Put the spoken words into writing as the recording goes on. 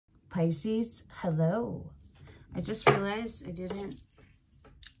Pisces, hello. I just realized I didn't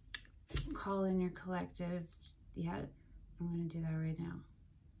call in your collective yet. I'm going to do that right now.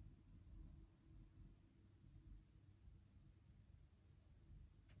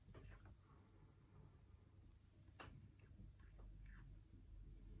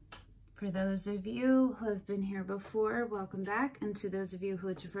 For those of you who have been here before, welcome back. And to those of you who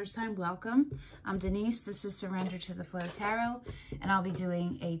it's your first time, welcome. I'm Denise. This is Surrender to the Flow Tarot. And I'll be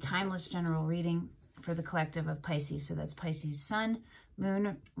doing a timeless general reading for the collective of Pisces. So that's Pisces Sun,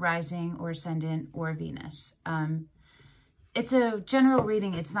 Moon, Rising, or Ascendant, or Venus. It's a general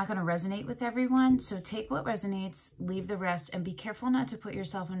reading. It's not going to resonate with everyone. So take what resonates, leave the rest, and be careful not to put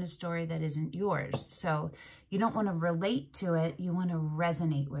yourself in a story that isn't yours. So you don't want to relate to it. You want to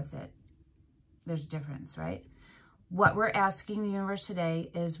resonate with it. There's a difference, right? What we're asking the universe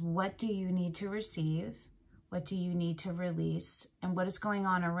today is, what do you need to receive? What do you need to release? And what is going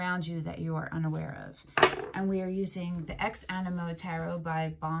on around you that you are unaware of? And we are using the Ex-Animo Tarot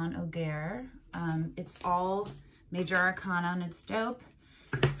by Bon Augure. It's all major arcana and it's dope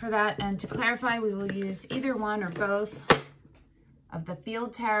for that. And to clarify, we will use either one or both of the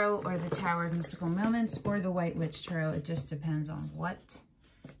Field Tarot or the Tower of Mystical Moments or the White Witch Tarot. It just depends on what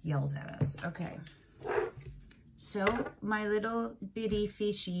yells at us. Okay, so my little bitty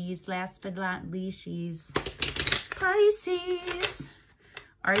fishies, last but not leasties, Pisces,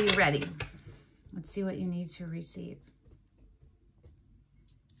 are you ready? Let's see what you need to receive.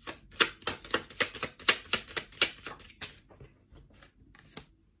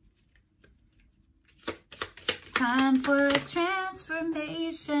 Time for a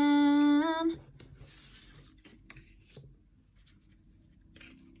transformation.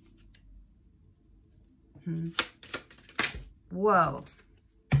 Whoa.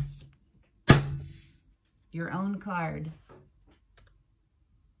 Your own card.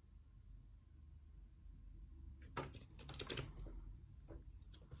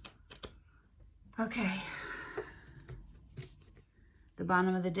 Okay. The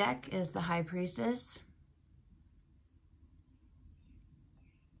bottom of the deck is the High Priestess.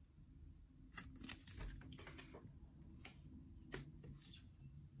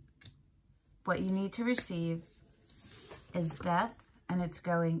 What you need to receive is death, and it's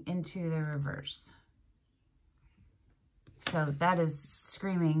going into the reverse. So that is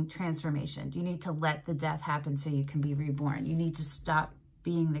screaming transformation. You need to let the death happen so you can be reborn. You need to stop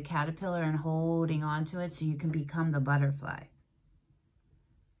being the caterpillar and holding on to it so you can become the butterfly.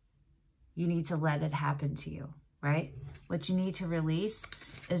 You need to let it happen to you, right? What you need to release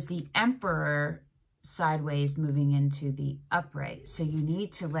is the Emperor sideways moving into the upright. So you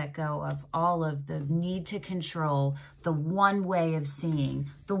need to let go of all of the need to control, the one way of seeing,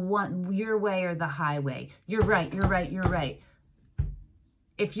 the one, your way or the highway. You're right, you're right, you're right.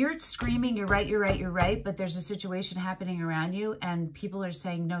 If you're screaming, you're right, you're right, you're right, but there's a situation happening around you and people are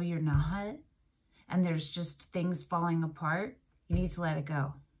saying, no, you're not, and there's just things falling apart, you need to let it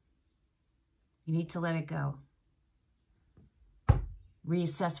go. You need to let it go.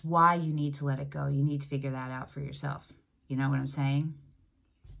 Reassess why you need to let it go. You need to figure that out for yourself. You know what I'm saying?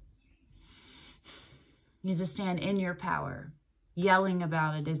 You need to stand in your power. Yelling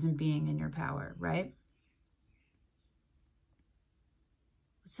about it isn't being in your power, right?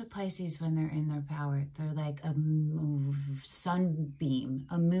 What's a Pisces when they're in their power? They're like a sunbeam,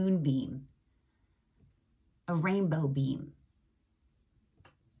 a moonbeam, a rainbow beam,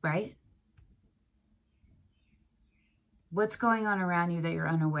 right? What's going on around you that you're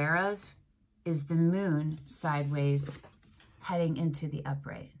unaware of is the moon sideways heading into the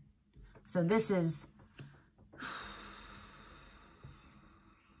upright. So this is,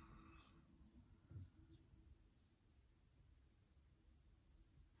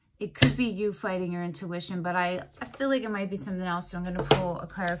 it could be you fighting your intuition, but I feel like it might be something else. So I'm going to pull a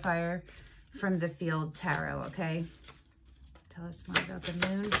clarifier from the Field Tarot, okay? Tell us more about the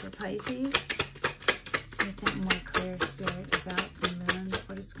moon for Pisces. Make that more clear, Spirit, about the moon.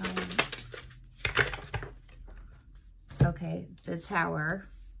 What is going on? Okay, the Tower.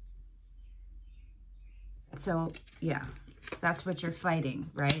 So, yeah, that's what you're fighting,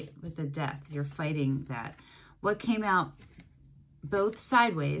 right? With the death, you're fighting that. What came out both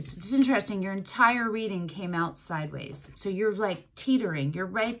sideways? It's interesting, your entire reading came out sideways. So you're like teetering. You're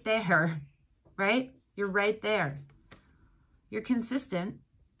right there, right? You're right there. You're consistent.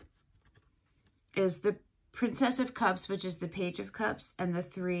 Is the Princess of Cups, which is the Page of Cups, and the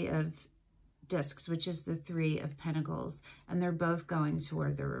Three of Discs, which is the Three of Pentacles. And they're both going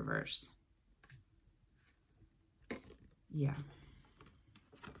toward the reverse. Yeah.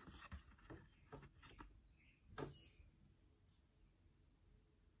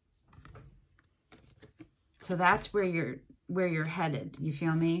 So that's where you're headed. You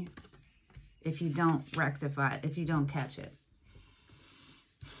feel me? If you don't rectify it, if you don't catch it.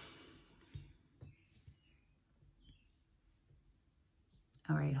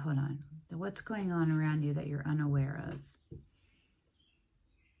 All right, hold on. So what's going on around you that you're unaware of?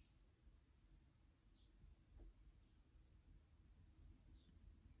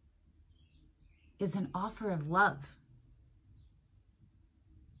 Is an offer of love.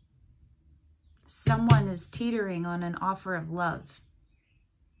 Someone is teetering on an offer of love.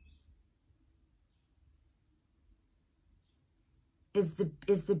 Is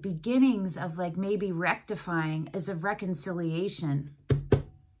the beginnings of like maybe rectifying, is of reconciliation.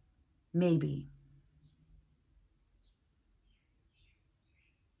 Maybe.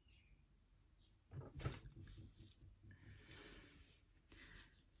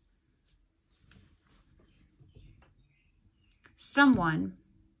 Someone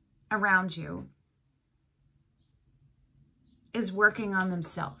around you is working on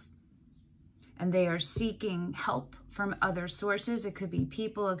themselves, and they are seeking help from other sources. It could be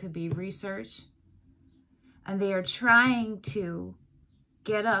people, it could be research, and they are trying to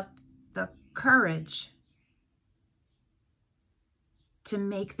get up the courage to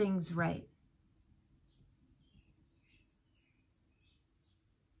make things right.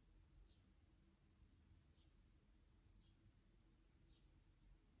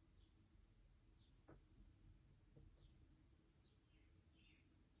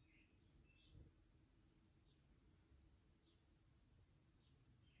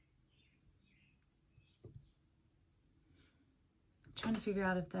 Trying to figure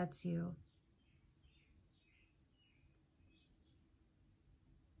out if that's you.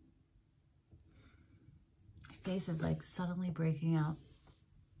 My face is like suddenly breaking out.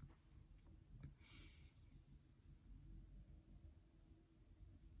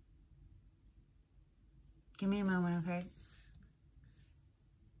 Give me a moment, okay?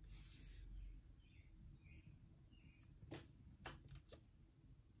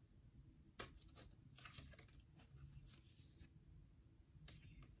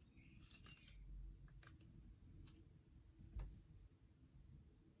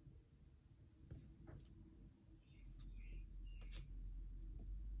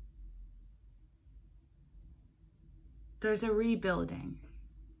 There's a rebuilding.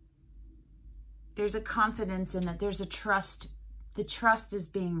 There's a confidence in it. There's a trust. The trust is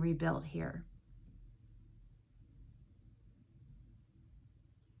being rebuilt here.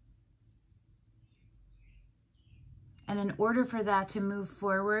 And in order for that to move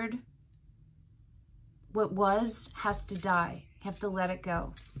forward, what was has to die. You have to let it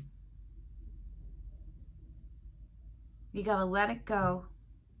go. You got to let it go.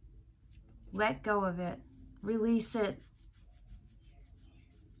 Let go of it. Release it.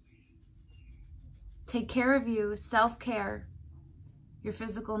 Take care of you, self-care, your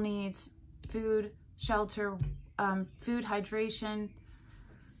physical needs, food, shelter, food, hydration,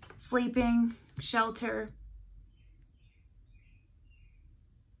 sleeping, shelter.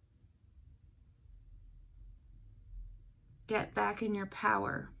 Get back in your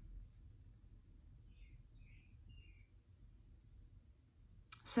power.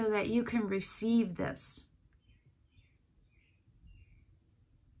 So that you can receive this.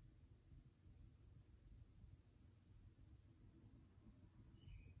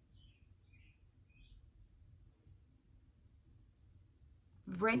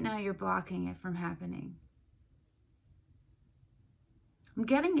 Right now, you're blocking it from happening. I'm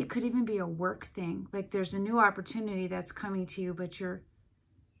getting it could even be a work thing. Like there's a new opportunity that's coming to you, but you're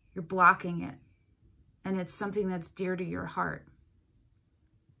blocking it. And it's something that's dear to your heart.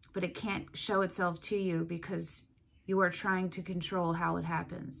 But it can't show itself to you because you are trying to control how it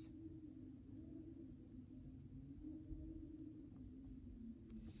happens.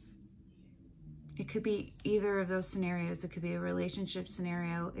 It could be either of those scenarios. It could be a relationship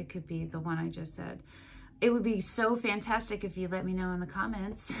scenario. It could be the one I just said. It would be so fantastic if you let me know in the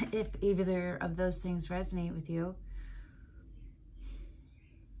comments if either of those things resonate with you.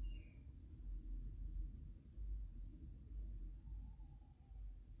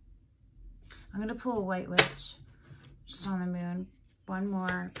 I'm going to pull a white witch just on the moon. One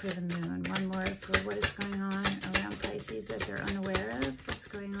more for the moon. One more for what is going on around Pisces that they're unaware of. What's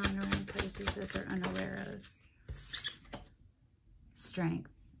going on around Pisces that they're unaware of?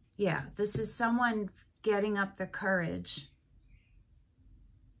 Strength. Yeah, this is someone getting up the courage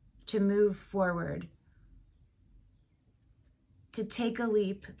to move forward, to take a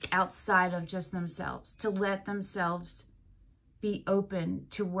leap outside of just themselves, to let themselves be open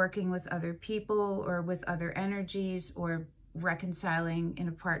to working with other people or with other energies or reconciling in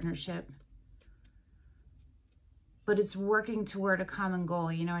a partnership. but it's working toward a common goal.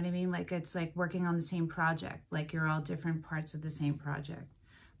 You know what I mean? Like it's like working on the same project, like you're all different parts of the same project,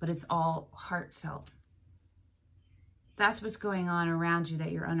 but it's all heartfelt. That's what's going on around you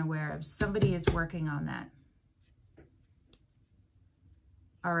that you're unaware of. Somebody is working on that.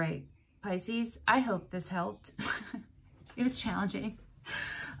 All right, Pisces, I hope this helped. It was challenging.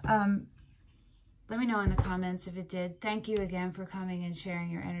 Let me know in the comments if it did. Thank you again for coming and sharing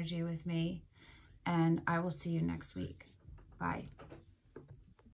your energy with me. And I will see you next week. Bye.